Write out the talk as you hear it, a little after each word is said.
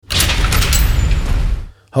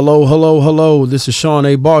Hello, hello, hello. This is Shawn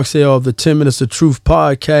A. Barksdale of the 10 Minutes of Truth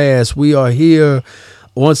podcast. We are here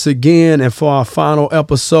once again and for our final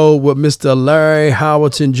episode with Mr. Larry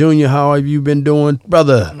Howerton Jr. How have you been doing,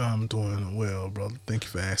 brother? I'm doing well, brother. Thank you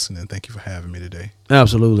for asking and thank you for having me today.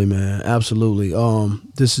 Absolutely, man. Absolutely.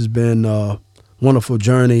 This has been a wonderful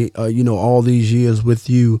journey, all these years with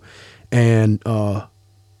you and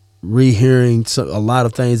rehearing a lot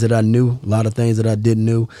of things that I knew, a lot of things that I didn't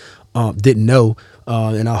know.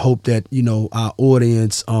 And I hope that, our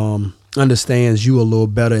audience understands you a little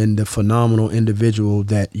better and the phenomenal individual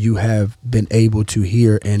that you have been able to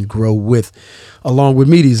hear and grow with along with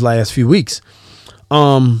me these last few weeks.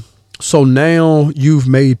 So now you've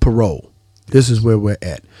made parole. This is where we're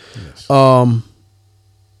at. Yes.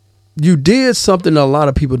 You did something that a lot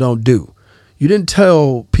of people don't do. You didn't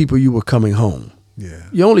tell people you were coming home. Yeah.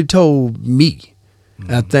 You only told me.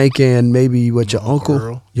 I think, and maybe your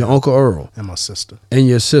uncle Earl, and my sister, and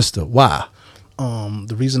your sister. Why?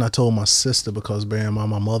 The reason I told my sister because bear in mind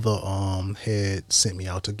my mother had sent me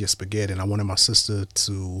out to get spaghetti, and I wanted my sister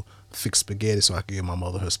to fix spaghetti so I could give my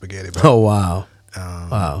mother her spaghetti back. Oh wow!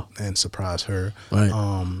 And surprise her. Right.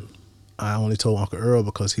 I only told Uncle Earl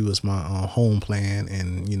because he was my home plan,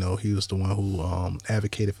 and he was the one who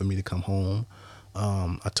advocated for me to come home.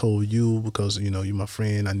 I told you because, you're my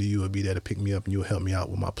friend. I knew you would be there to pick me up and you would help me out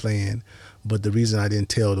with my plan. But the reason I didn't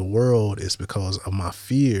tell the world is because of my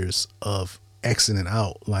fears of exiting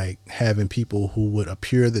out, like having people who would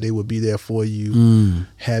appear that they would be there for you,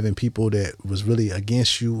 having people that was really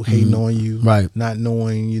against you, hating on you, right? Not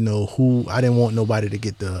knowing, who. I didn't want nobody to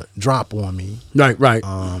get the drop on me. Right.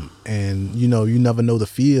 And, you never know the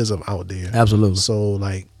fears of out there. Absolutely. So,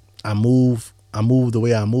 like, I moved the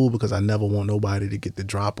way I moved because I never want nobody to get the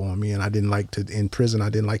drop on me. And I didn't like to, in prison, I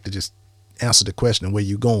didn't like to just answer the question, where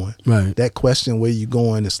you going? Right. That question, where you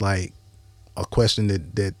going, is like a question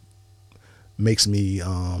that makes me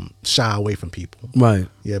shy away from people. Right.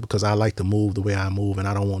 Yeah, because I like to move the way I move and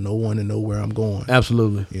I don't want no one to know where I'm going.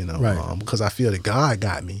 Absolutely. Right. Because I feel that God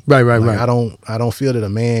got me. Right. I don't feel that a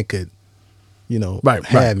man could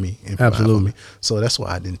had me and provide for me. So that's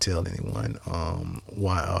why I didn't tell anyone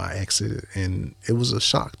why I exited, and it was a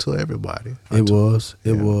shock to everybody. It was.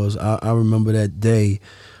 I remember that day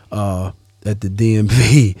at the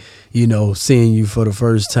DMV, seeing you for the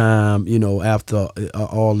first time, after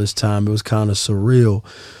all this time. It was kind of surreal.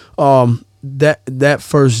 That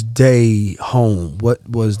first day home, what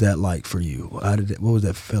was that like for you? What was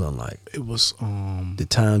that feeling like? It was the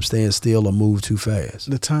time stand still or move too fast?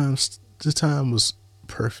 The time was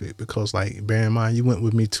perfect because, like, bear in mind, you went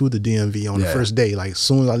with me to the DMV on the first day. Like, as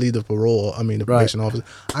soon as I leave the probation office,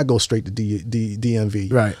 I go straight to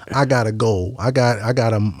DMV. Right. I got a goal. I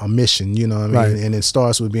got a mission, you know what I mean? Right. And it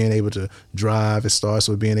starts with being able to drive. It starts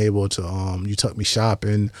with being able to, you took me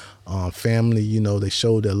shopping, family, they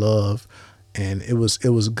showed their love. And it was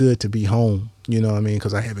good to be home, you know what I mean?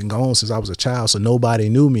 Because I had been gone since I was a child, so nobody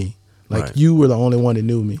knew me. Like, right. You were the only one that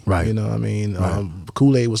knew me. Right. You know what I mean? Right.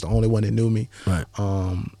 Kool-Aid was the only one that knew me. Right.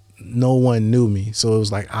 No one knew me. So it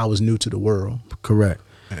was like I was new to the world. Correct.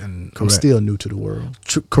 And I'm still new to the world.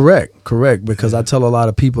 Correct. Because I tell a lot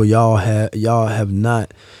of people y'all have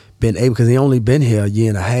not been able, because he only been here a year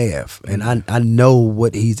and a half. And I know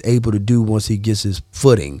what he's able to do once he gets his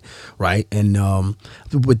footing. Right. And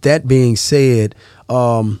with that being said,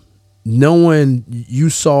 knowing you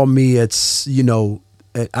saw me at,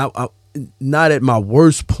 I not at my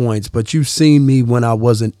worst points, but you've seen me when I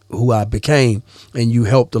wasn't who I became, and you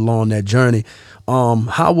helped along that journey.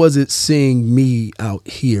 How was it seeing me out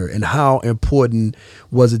here, and how important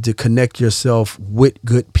was it to connect yourself with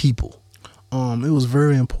good people? It was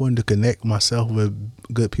very important to connect myself with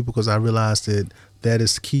good people because I realized that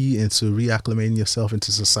is key into reacclimating yourself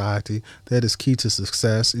into society. That is key to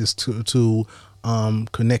success, is to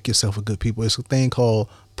connect yourself with good people. It's a thing called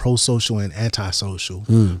pro-social and antisocial.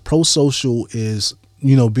 Pro-social is,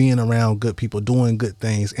 being around good people, doing good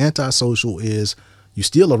things. Antisocial is you're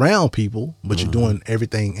still around people, but you're doing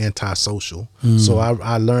everything antisocial. So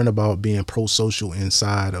I learned about being pro-social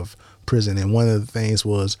inside of prison. And one of the things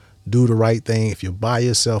was do the right thing if you're by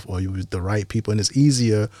yourself or you're with the right people. And it's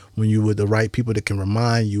easier when you're with the right people that can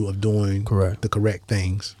remind you of doing the correct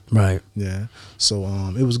things. Right. Yeah. So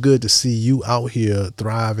it was good to see you out here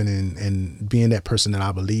thriving and being that person that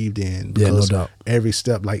I believed in. Because no doubt. Every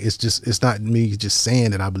step, like, it's not me just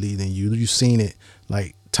saying that I believed in you. You've seen it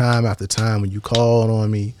like time after time when you called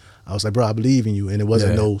on me. I was like, bro, I believe in you. And it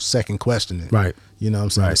wasn't no second questioning. Right. You know what I'm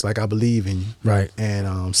saying? Right. It's like, I believe in you. Right.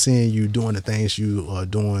 And seeing you doing the things you are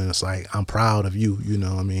doing, it's like, I'm proud of you. You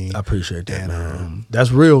know what I mean? I appreciate that, man.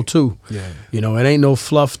 That's real too. Yeah. It ain't no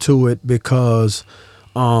fluff to it because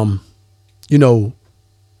You know,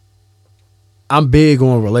 I'm big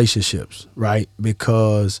on relationships, right?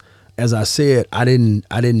 Because as I said, I didn't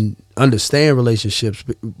understand relationships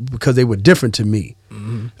because they were different to me.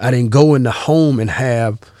 Mm-hmm. I didn't go in the home and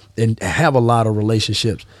have a lot of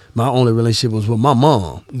relationships. My only relationship was with my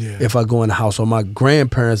mom. Yeah. If I go in the house, or my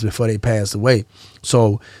grandparents before they passed away.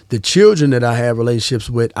 So the children that I had relationships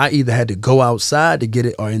with, I either had to go outside to get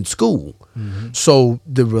it or in school. Mm-hmm. So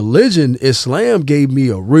the religion, Islam, gave me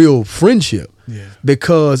a real friendship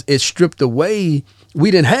because it stripped away. We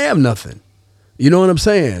didn't have nothing. You know what I'm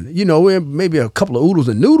saying? You know, maybe a couple of oodles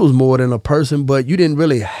and noodles more than a person, but you didn't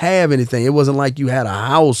really have anything. It wasn't like you had a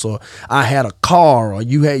house or I had a car or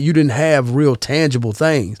you didn't have real tangible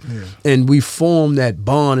things. Yeah. And we formed that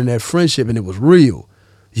bond and that friendship, and it was real.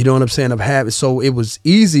 You know what I'm saying? So it was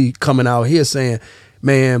easy coming out here saying,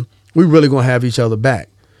 man, we really gonna have each other back.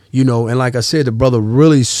 You know, and like I said, the brother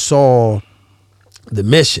really saw the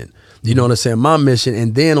mission. You know what I'm saying? My mission,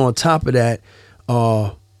 and then on top of that,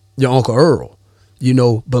 your Uncle Earl. You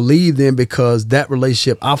know, believed in, because that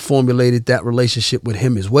relationship, I formulated that relationship with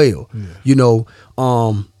him as well. Yeah. You know,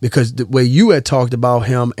 because the way you had talked about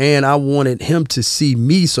him, and I wanted him to see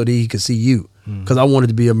me so that he could see you, because I wanted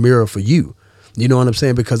to be a mirror for you. You know what I'm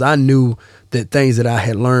saying? Because I knew that things that I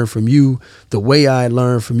had learned from you, the way I had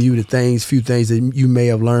learned from you, few things that you may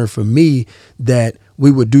have learned from me, that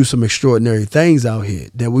we would do some extraordinary things out here,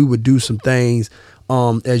 that we would do some things,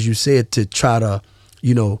 as you said, to try to,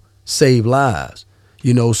 you know, save lives.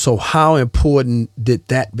 You know, so how important did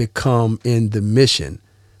that become in the mission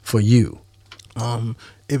for you?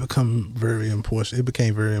 It became very important. It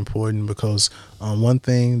became very important because one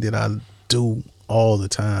thing that I do all the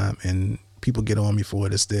time, and people get on me for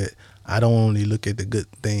it, is that I don't only look at the good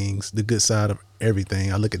things, the good side of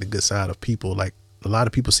everything. I look at the good side of people. Like, a lot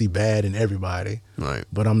of people see bad in everybody, right?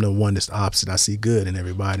 But I'm the one that's the opposite. I see good in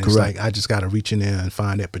everybody. It's like, I just got to reach in there and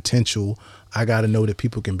find that potential. I got to know that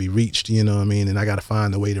people can be reached, you know what I mean? And I got to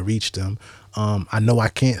find a way to reach them. I know I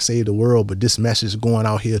can't save the world, but this message going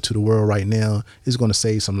out here to the world right now is going to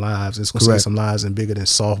save some lives. It's going to save some lives in bigger than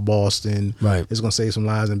South Boston. Right. It's going to save some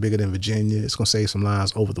lives in bigger than Virginia. It's going to save some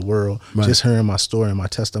lives over the world. Right. Just hearing my story and my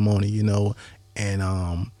testimony, you know, and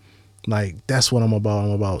like, that's what I'm about. I'm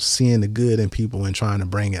about seeing the good in people and trying to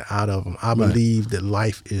bring it out of them. I believe that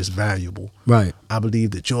life is valuable. Right. I believe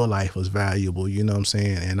that your life was valuable. You know what I'm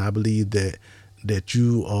saying? And I believe that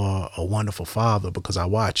you are a wonderful father because I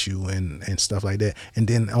watch you and stuff like that. And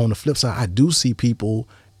then on the flip side, I do see people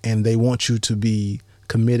and they want you to be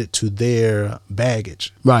committed to their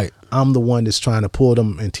baggage. Right. I'm the one that's trying to pull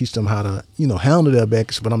them and teach them how to, you know, handle their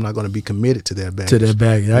baggage, but I'm not going to be committed to their baggage.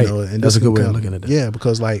 Right. You know, and that's a good way of looking at that. Yeah,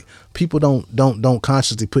 because like, people don't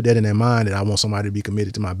consciously put that in their mind that I want somebody to be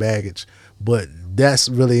committed to my baggage, but that's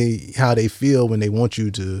really how they feel when they want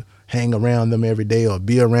you to hang around them every day or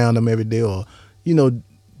be around them every day, or, you know,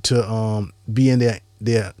 to be in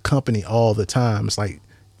their company all the time. It's like,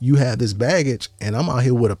 you have this baggage and I'm out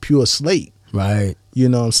here with a pure slate. Right. You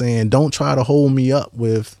know what I'm saying? Don't try to hold me up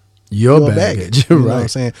with your baggage. You know what I'm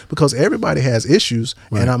saying? Because everybody has issues.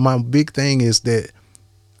 Right. And my big thing is that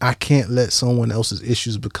I can't let someone else's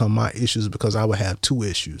issues become my issues, because I would have two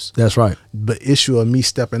issues. That's right. The issue of me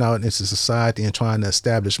stepping out into society and trying to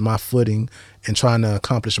establish my footing and trying to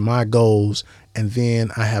accomplish my goals. And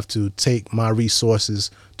then I have to take my resources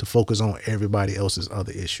to focus on everybody else's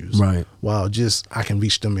other issues. Right. While just I can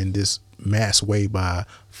reach them in this mass way by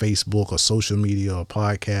Facebook or social media or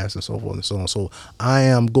podcasts and so forth and so on. So I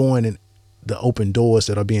am going in the open doors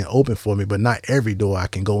that are being opened for me, but not every door I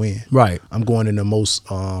can go in. Right. I'm going in the most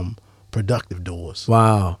productive doors.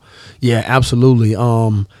 Wow. Yeah, absolutely.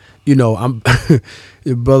 You know, I'm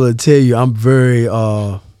brother, tell you, I'm very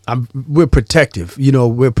we're protective. You know,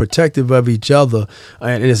 we're protective of each other,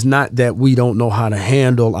 and it's not that we don't know how to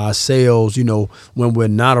handle ourselves, you know, when we're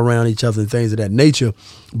not around each other and things of that nature.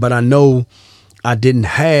 But I know I didn't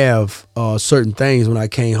have certain things when I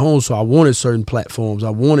came home, so I wanted certain platforms. I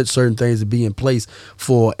wanted certain things to be in place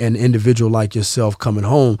for an individual like yourself coming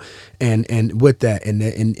home, and with that, and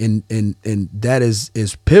that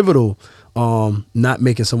is pivotal. Not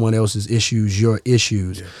making someone else's issues your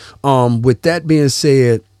issues. Yeah. With that being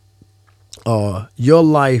said, your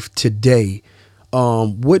life today,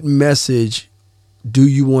 what message do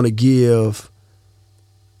you want to give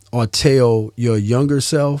or tell your younger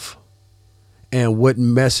self? And what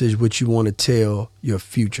message would you want to tell your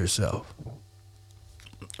future self?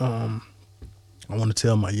 I want to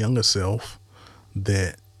tell my younger self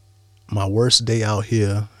that my worst day out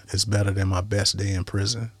here is better than my best day in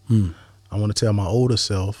prison. I want to tell my older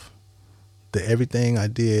self that everything I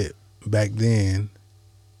did back then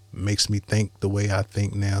makes me think the way I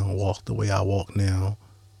think now, walk the way I walk now,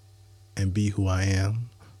 and be who I am.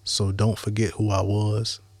 So don't forget who I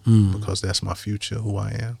was, because that's my future, who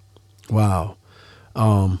I am. Wow.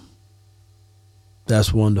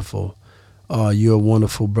 That's wonderful. You're a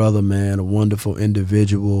wonderful brother, man, a wonderful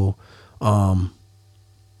individual. I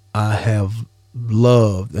have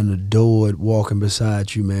loved and adored walking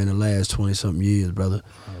beside you, man, the last 20-something years, brother.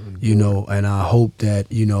 You know, and I hope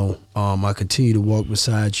that, you know, I continue to walk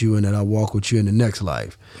beside you and that I walk with you in the next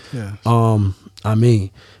life. Yeah.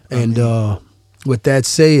 With that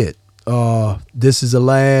said, this is the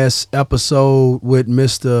last episode with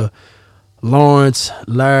Mr. Lawrence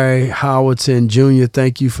Larry Howerton Jr.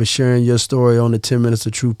 Thank you for sharing your story on the 10 Minutes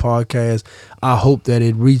of Truth podcast. I hope that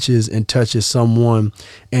it reaches and touches someone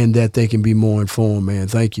and that they can be more informed, man.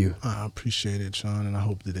 Thank you. I appreciate it, Shawn, and I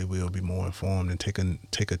hope that they will be more informed and take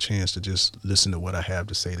a chance to just listen to what I have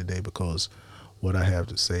to say today, because what I have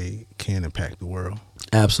to say can impact the world.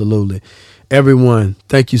 Absolutely. Everyone,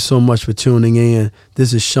 thank you so much for tuning in.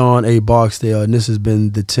 This is Shawn A. Barksdale, and this has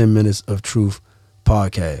been the 10 Minutes of Truth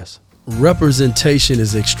podcast. Representation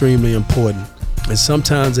is extremely important, and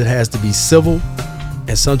sometimes it has to be civil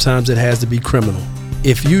and sometimes it has to be criminal.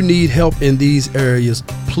 If you need help in these areas,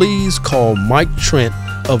 please call Mike Trent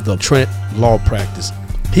of the Trent Law Practice.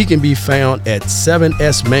 He can be found at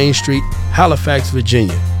 7S Main Street, Halifax,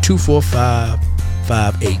 Virginia,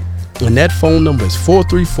 24558. And that phone number is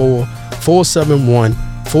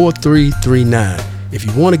 434-471-4339. If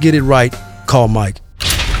you want to get it right, call Mike.